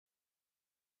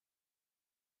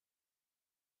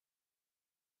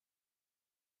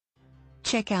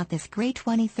Check out this great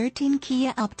 2013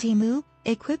 Kia Optima,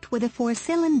 equipped with a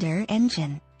 4-cylinder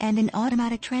engine and an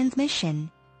automatic transmission.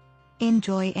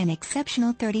 Enjoy an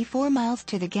exceptional 34 miles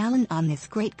to the gallon on this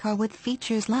great car with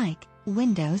features like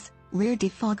windows, rear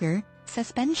defogger,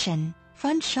 suspension,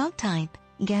 front shock type,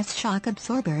 gas shock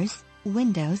absorbers,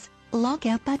 windows,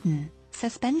 lockout button,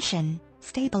 suspension,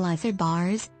 stabilizer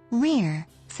bars, rear,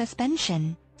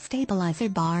 suspension, stabilizer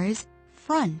bars,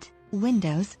 front,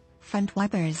 windows, front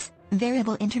wipers,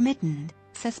 variable intermittent,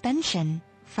 suspension,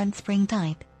 front spring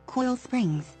type, coil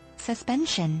springs,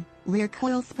 suspension, rear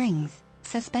coil springs,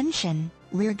 suspension,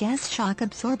 rear gas shock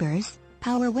absorbers,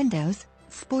 power windows,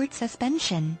 sport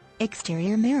suspension,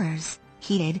 exterior mirrors,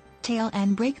 heated, tail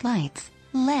and brake lights,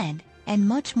 LED, and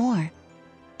much more.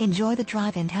 Enjoy the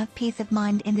drive and have peace of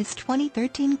mind in this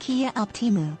 2013 Kia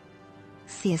Optima.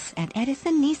 See us at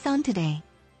Edison Nissan today.